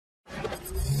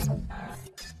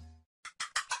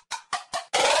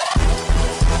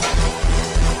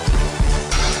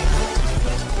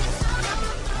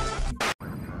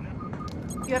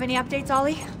You have any updates,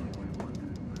 Ollie?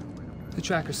 The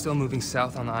tracker's still moving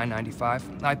south on the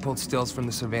I-95. I pulled stills from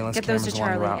the surveillance Get those cameras to along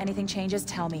the Charlie. route. Anything changes,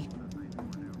 tell me.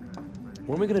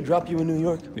 When are we gonna drop you in New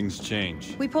York? Things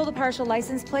change. We pull the partial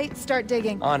license plate, start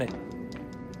digging. On it.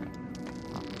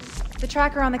 The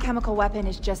tracker on the chemical weapon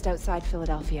is just outside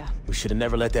Philadelphia. We should have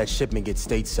never let that shipment get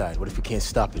stateside. What if we can't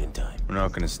stop it in time? We're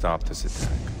not gonna stop this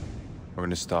attack. We're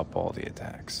gonna stop all the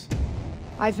attacks.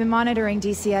 I've been monitoring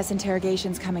DCS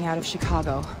interrogations coming out of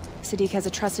Chicago. Sadiq has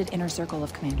a trusted inner circle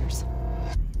of commanders.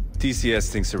 TCS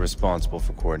thinks they're responsible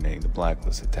for coordinating the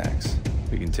Blacklist attacks.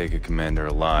 We can take a commander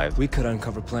alive. We could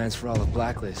uncover plans for all of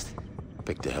Blacklist.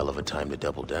 Picked a hell of a time to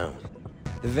double down.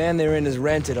 The van they're in is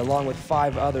rented, along with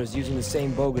 5 others using the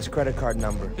same bogus credit card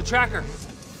number. The tracker!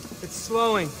 It's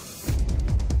slowing.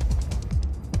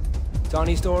 It's on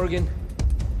East Oregon.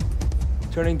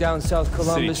 Turning down South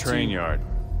Columbus City train yard.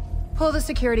 Pull the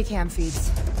security cam feeds.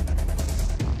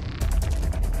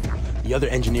 The other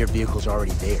engineer vehicle's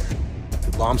already there.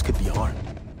 The bombs could be armed.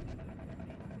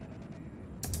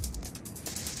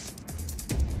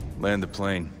 Land the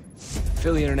plane.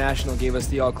 Philly International gave us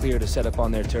the all-clear to set up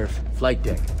on their turf. Flight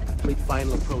deck. Complete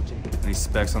final approaching. Any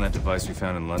specs on that device we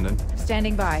found in London?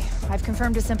 Standing by. I've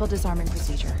confirmed a simple disarming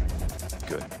procedure.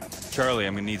 Good. Charlie,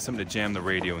 I'm gonna need something to jam the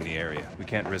radio in the area. We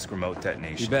can't risk remote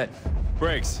detonation. You bet.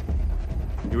 Brakes.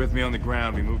 You're with me on the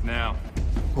ground. We move now.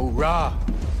 Hoorah!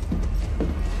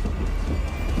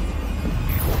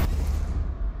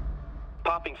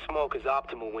 Popping smoke is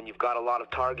optimal when you've got a lot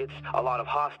of targets, a lot of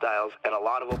hostiles, and a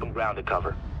lot of open ground to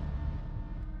cover.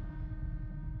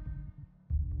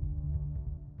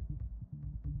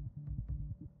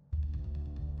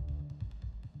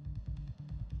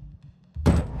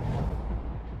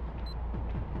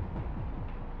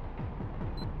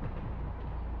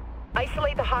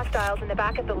 Isolate the hostiles in the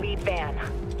back of the lead van.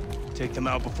 Take them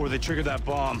out before they trigger that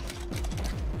bomb.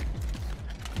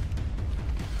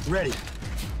 Ready.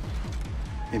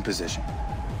 In position.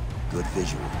 Good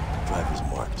visual. Driver's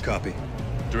marked. Copy.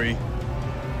 3,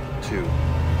 2,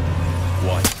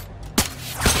 1.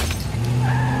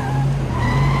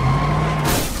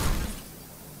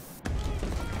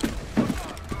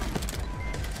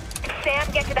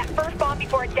 Sam, get to that first bomb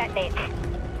before it detonates.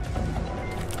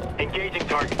 Engaging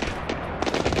targets.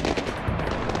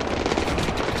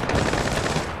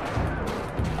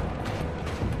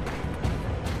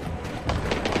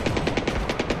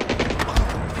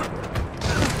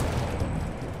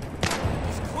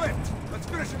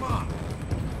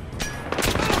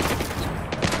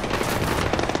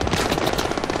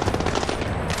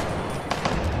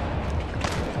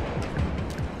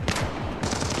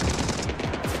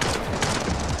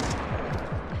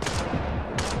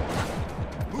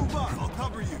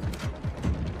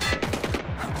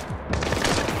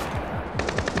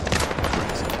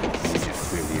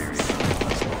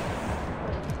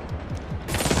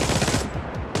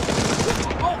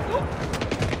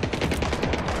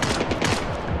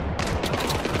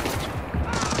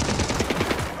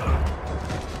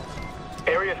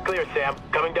 Area's clear, Sam.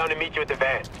 Coming down to meet you at the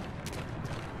van.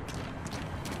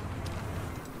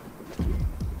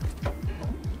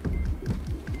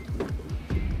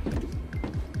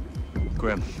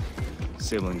 Grim.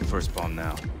 Disabling the first bomb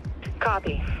now.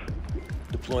 Copy.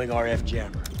 Deploying RF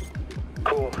jammer.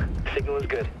 Cool. Signal is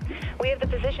good. We have the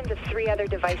positions of 3 other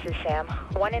devices, Sam.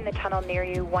 1 in the tunnel near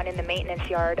you, 1 in the maintenance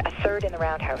yard, a 3rd in the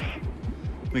roundhouse.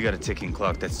 We got a ticking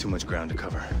clock. That's too much ground to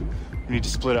cover. We need to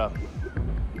split up.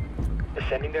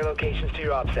 Sending their locations to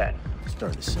your OPSAT.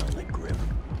 Starting to sound like Grim.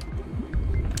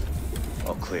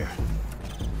 All clear.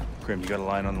 Grim, you got a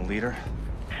line on the leader?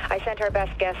 I sent our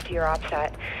best guess to your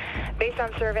OPSAT. Based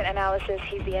on servant analysis,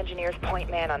 he's the engineer's point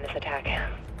man on this attack.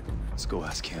 Let's go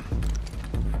ask him.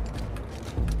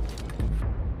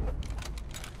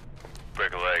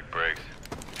 Break a leg, Briggs.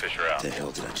 Fish her out. What the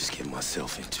hell did I just get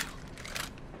myself into?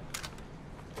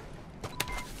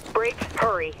 Briggs,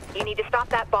 hurry. You need to stop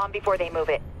that bomb before they move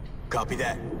it. Copy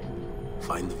that.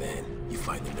 Find the van. You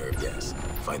find the nerve gas.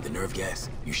 Find the nerve gas.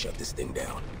 You shut this thing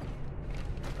down.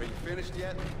 Are you finished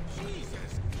yet?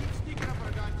 Jesus. Keep sneaking up on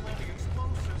a guy planting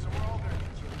explosives and we're all gonna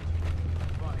get killed.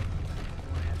 Buddy, I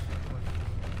wanna ask you a question.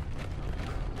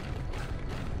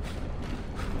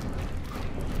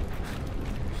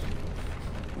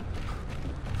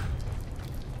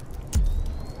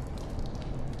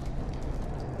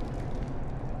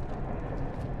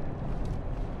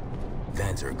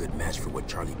 Vans are a good match for what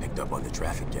Charlie picked up on the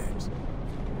traffic jams.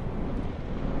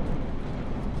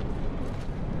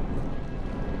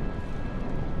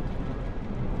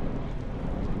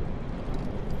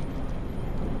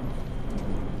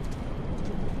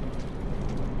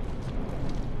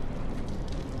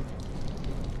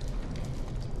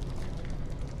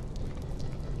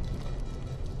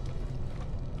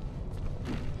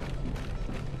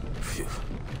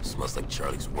 Smells like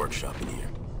Charlie's workshop in here.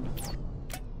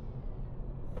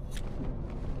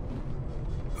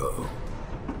 Uh-oh.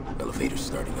 Elevator's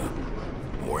starting up.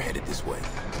 More headed this way.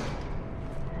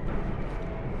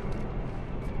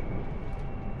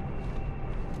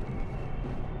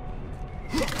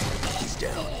 He's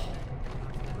down.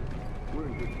 We're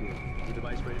in good shape. The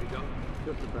device ready to go?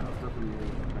 Just about.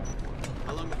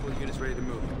 How long before the unit's ready to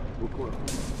move? We're close.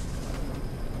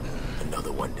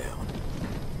 Another one down.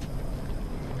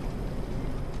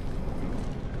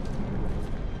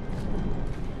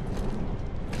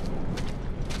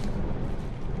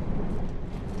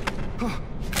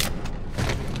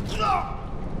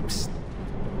 Psst.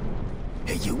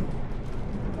 Hey, you.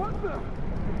 What the?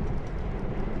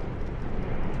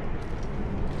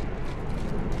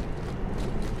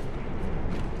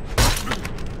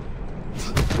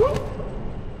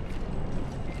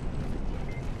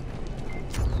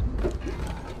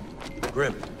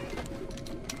 Grim.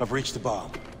 I've reached the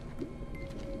bomb.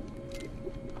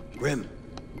 Grim.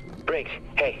 Briggs,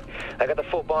 hey, I got the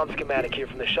full bomb schematic here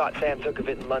from the shot Sam took of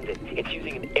it in London. It's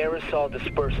using an aerosol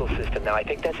dispersal system. Now, I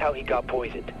think that's how he got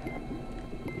poisoned.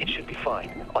 It should be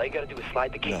fine. All you gotta do is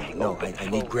slide the casing open. I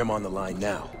need Grim on the line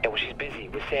now. And when she's busy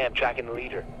with Sam tracking the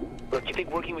leader. Look, you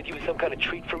think working with you is some kind of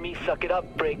treat for me? Suck it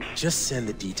up, Briggs. Just send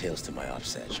the details to my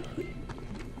offset, Charlie.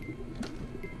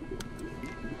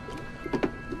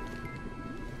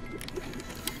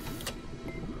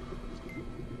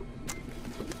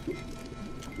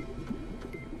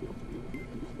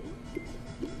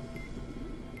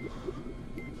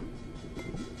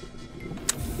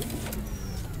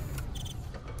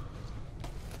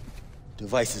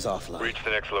 Device is offline. Reach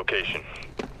the next location.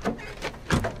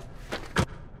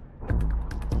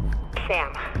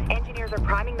 Sam, engineers are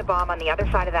priming the bomb on the other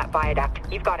side of that viaduct.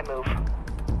 You've got to move.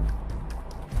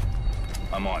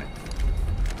 I'm on it.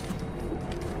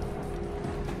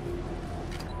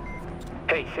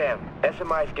 Hey, Sam,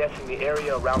 SMI's guessing the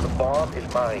area around the bomb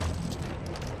is mine.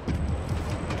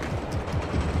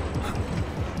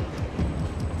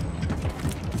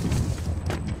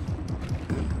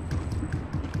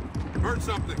 Heard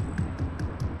something.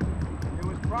 It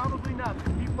was probably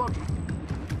nothing. Keep looking.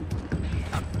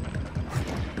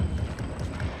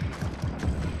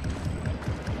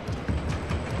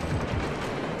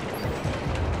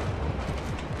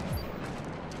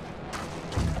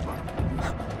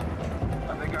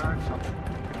 I think I heard something.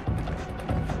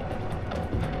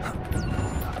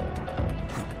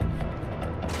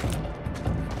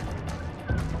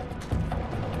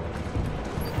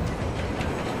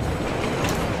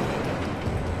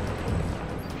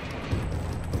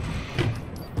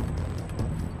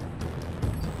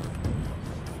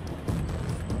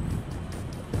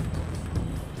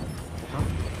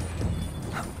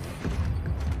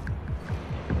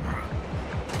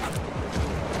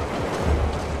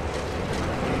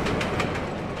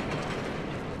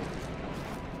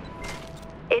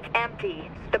 It's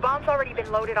empty. The bomb's already been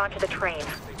loaded onto the train. Keep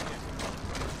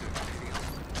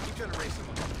trying to race them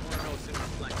up. I want to know as soon as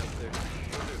it's black up there.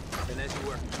 Will do. And as you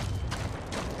work.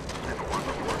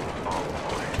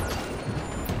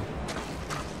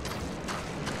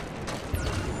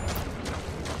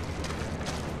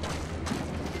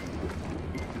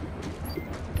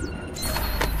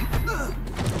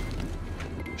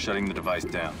 Shutting the device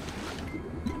down.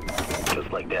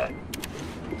 Just like that.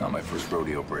 Not my first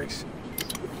rodeo, Briggs.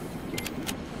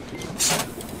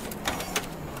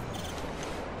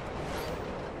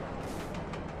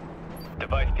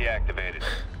 Device deactivated.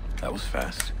 That was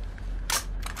fast.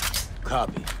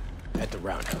 Copy. At the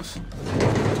roundhouse.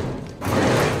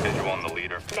 Visual on the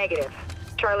leader. Negative.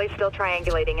 Charlie's still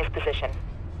triangulating his position.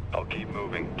 I'll keep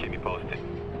moving. Keep me posted.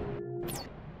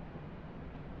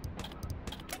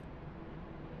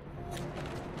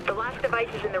 The last device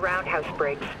is in the roundhouse,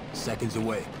 Briggs. Seconds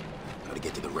away. Gotta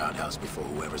get to the roundhouse before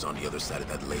whoever's on the other side of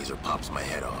that laser pops my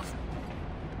head off.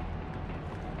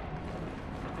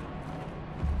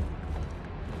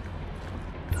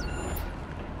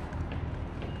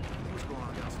 What's going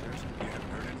on downstairs? You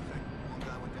haven't heard anything. One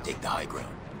guy went down. Take the high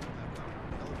ground.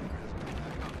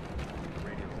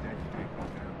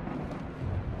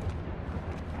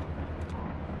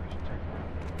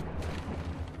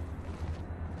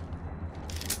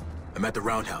 I'm at the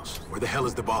roundhouse. Where the hell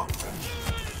is the bomb?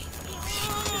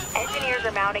 Engineers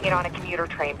are mounting it on a commuter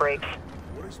train, Briggs.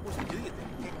 What are we supposed to do, you think?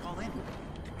 We can't call in. It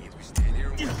means we stand here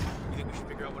and wait. You think we should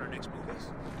figure out what our next move is?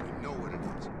 We know what it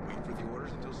is. Wait for the orders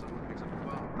until someone picks up the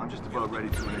bomb. I'm just about ready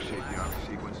to initiate the army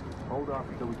sequence. Hold off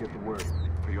until we get the word.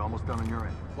 Are you almost done on your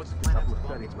end? What's the plan? A couple of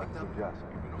settings left to adjust.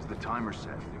 Is the timer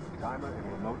set? The timer and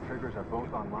remote triggers are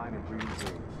both online and breathing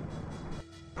green.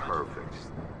 Perfect.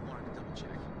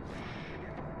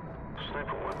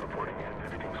 Sniper 1 reporting in.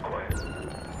 Everything's quiet.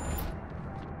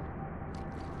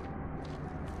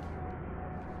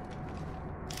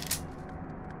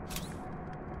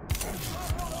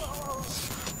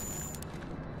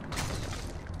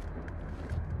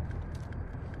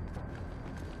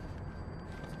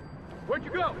 Where'd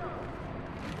you go?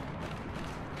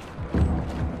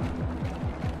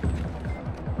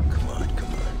 Come on.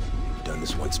 You've done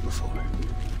this once before.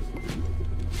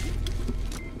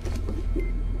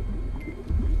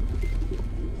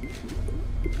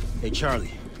 Hey,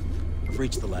 Charlie. I've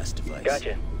reached the last device.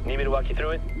 Gotcha. Need me to walk you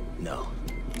through it? No.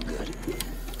 Good.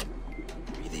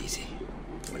 Breathe easy.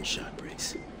 One shot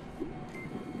breaks.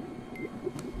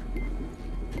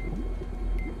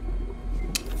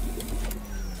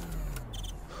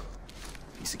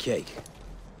 Piece of cake.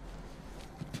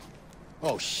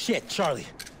 Oh, shit, Charlie.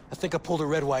 I think I pulled a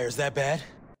red wire. Is that bad?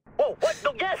 Whoa, what?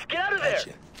 No gas! Get out of there!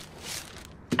 Gotcha.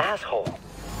 Asshole.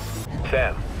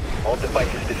 Sam, all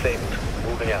devices disabled.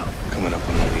 Moving out. Coming up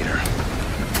on the leader.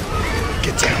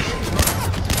 Get down.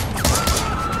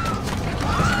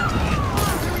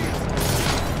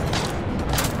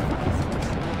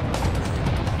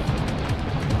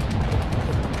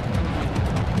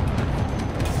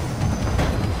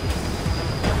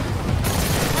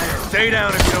 Stay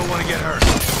down if you don't want to get hurt.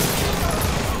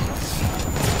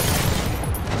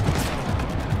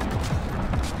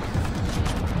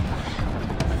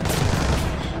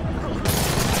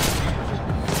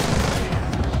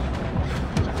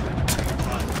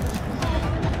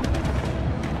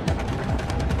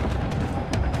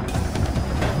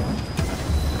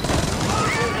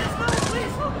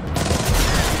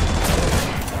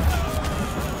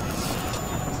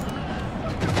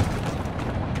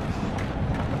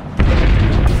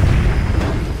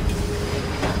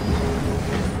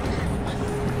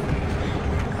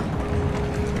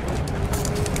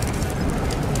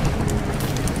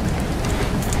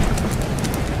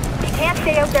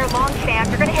 Stay out there long, Sam.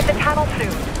 You're gonna hit the tunnel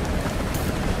soon.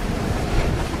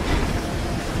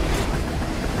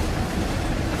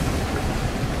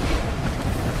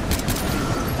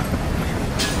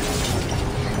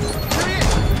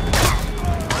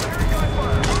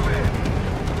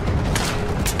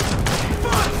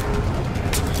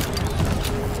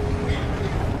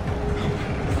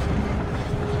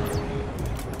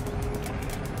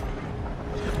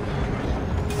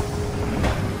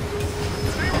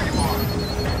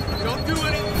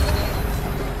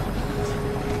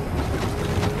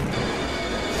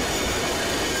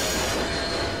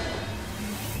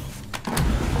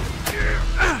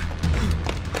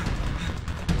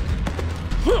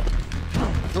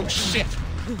 Oh, shit!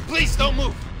 Please don't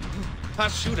move! I'll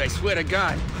shoot, I swear to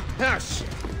God. Ah, shit.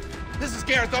 This is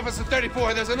Gareth, Officer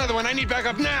 34. There's another one. I need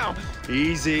backup now!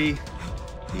 Easy.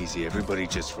 Easy, everybody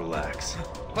just relax.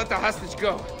 Let the hostage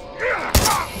go.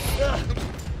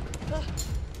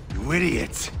 You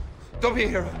idiot! Don't be a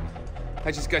hero.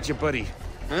 I just got your buddy.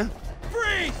 Huh?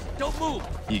 Freeze! Don't move!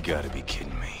 You gotta be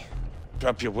kidding me.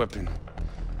 Drop your weapon.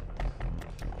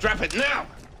 Drop it now!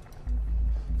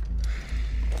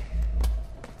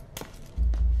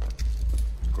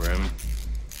 Grim.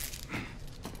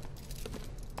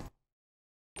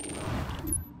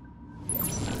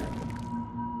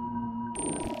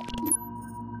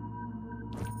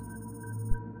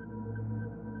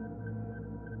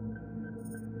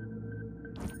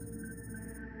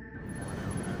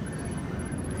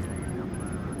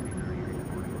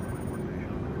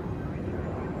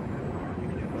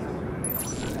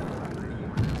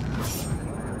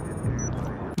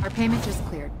 Our payment just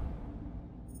cleared.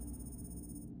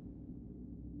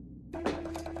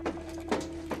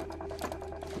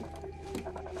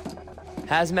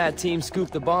 Hazmat team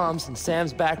scooped the bombs, and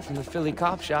Sam's back from the Philly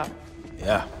cop shop.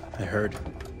 Yeah, I heard.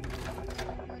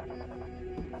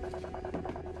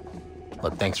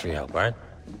 Look, thanks for your help, all right?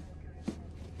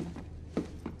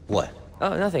 What?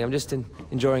 Oh, nothing. I'm just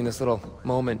enjoying this little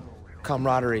moment.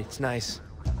 Camaraderie. It's nice.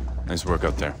 Nice work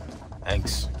up there.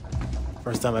 Thanks.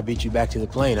 First time I beat you back to the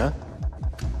plane, huh?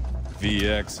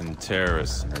 VX and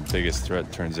terrorists. Our biggest threat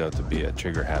turns out to be a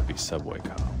trigger-happy subway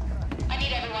cop. I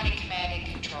need everyone in command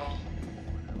and control.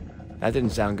 That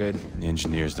didn't sound good. The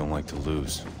engineers don't like to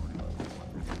lose.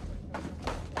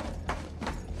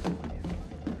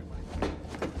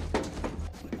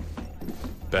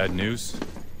 Bad news?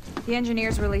 The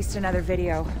engineers released another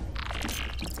video.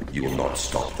 You will not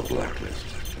stop the Blacklist.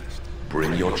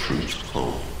 Bring your troops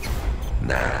home.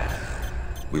 Now.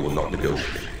 We will not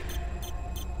negotiate.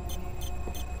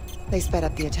 They sped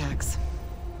up the attacks.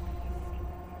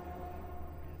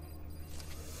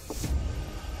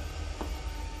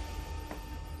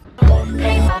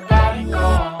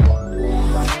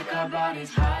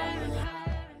 always hide.